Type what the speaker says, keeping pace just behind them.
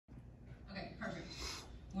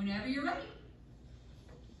Whenever you're ready.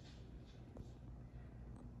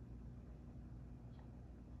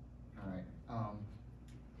 All right.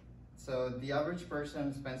 So the average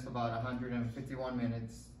person spends about 151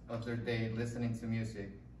 minutes of their day listening to music.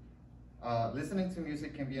 Listening to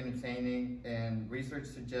music can be entertaining, and research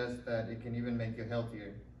suggests that it can even make you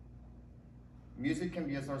healthier. Music can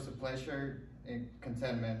be a source of pleasure and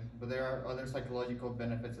contentment, but there are other psychological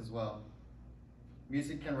benefits as well.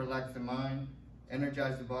 Music can relax the mind,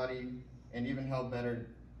 energize the body, and even help better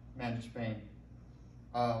manage pain.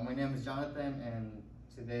 My name is Jonathan, and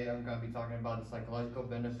today I'm going to be talking about the psychological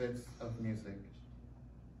benefits of music.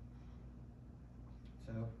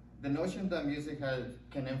 So, the notion that music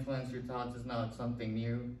can influence your thoughts is not something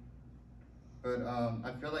new, but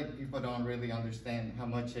I feel like people don't really understand how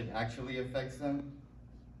much it actually affects them.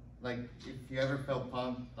 Like, if you ever felt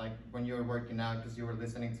pumped, like when you were working out because you were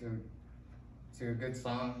listening to a good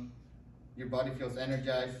song, your body feels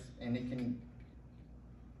energized, and it can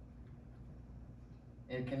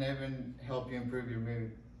even help you improve your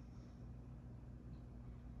mood.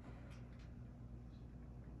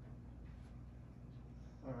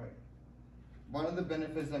 All right. One of the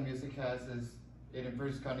benefits that music has is it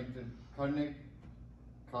improves cognitive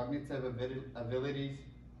abilities.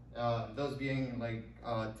 Those being like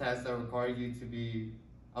tasks that require you to be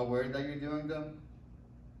aware that you're doing them.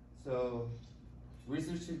 So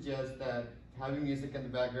research suggests that having music in the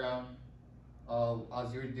background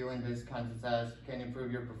as you're doing these kinds of tasks can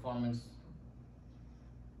improve your performance.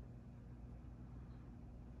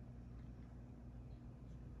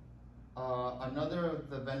 Another of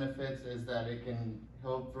the benefits is that it can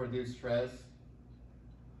help reduce stress.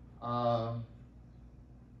 Uh,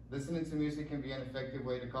 Listening to music can be an effective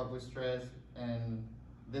way to cope with stress, and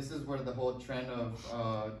this is where the whole trend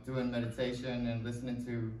of doing meditation and listening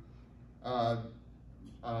to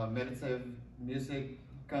meditative music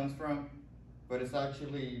comes from, but it's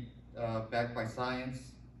actually backed by science.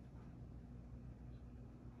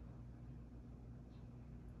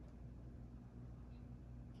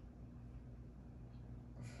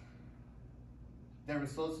 The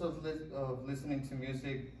results of listening to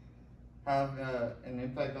music have an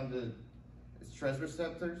impact on the stress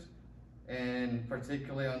receptors, and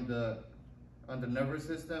particularly on the nervous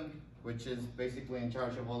system, which is basically in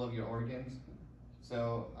charge of all of your organs.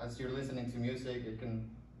 So as you're listening to music, it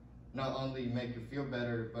can not only make you feel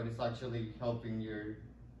better, but it's actually helping your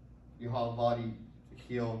whole body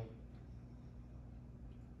heal.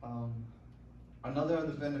 Another of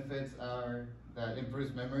the benefits are that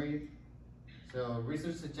improves memory. So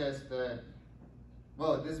research suggests that,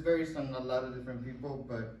 well, this varies on a lot of different people,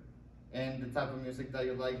 but and the type of music that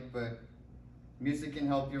you like, but music can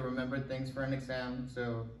help you remember things for an exam.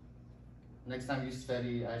 So next time you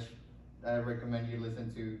study, I recommend you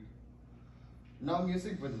listen to not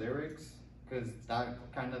music with lyrics, because that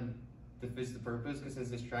kind of defeats the purpose because it's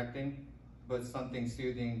distracting, but something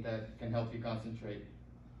soothing that can help you concentrate.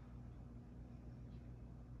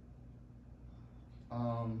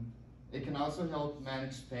 It can also help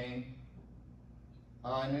manage pain.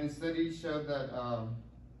 And a study showed that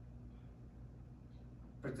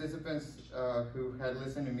participants who had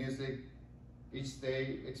listened to music each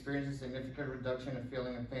day experienced a significant reduction of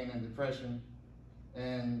feeling of pain and depression.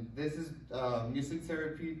 And this is music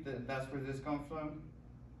therapy, that's where this comes from.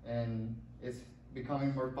 And it's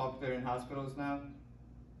becoming more popular in hospitals now.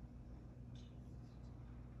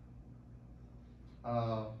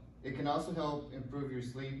 It can also help improve your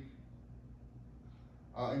sleep.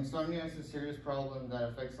 Insomnia is a serious problem that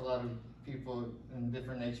affects a lot of people in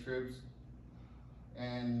different age groups.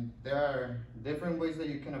 And there are different ways that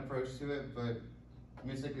you can approach to it, but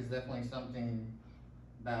music is definitely something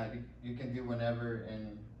that you can do whenever,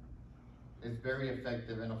 and it's very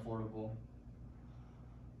effective and affordable.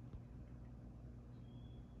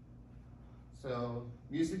 So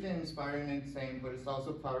music can inspire and entertain, but it's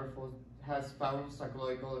also powerful, has powerful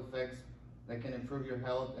psychological effects that can improve your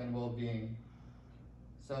health and well-being.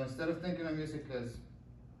 So instead of thinking of music as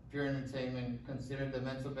pure entertainment, consider the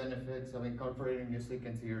mental benefits of incorporating music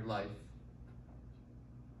into your life.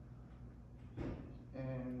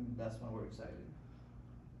 And that's why we're excited.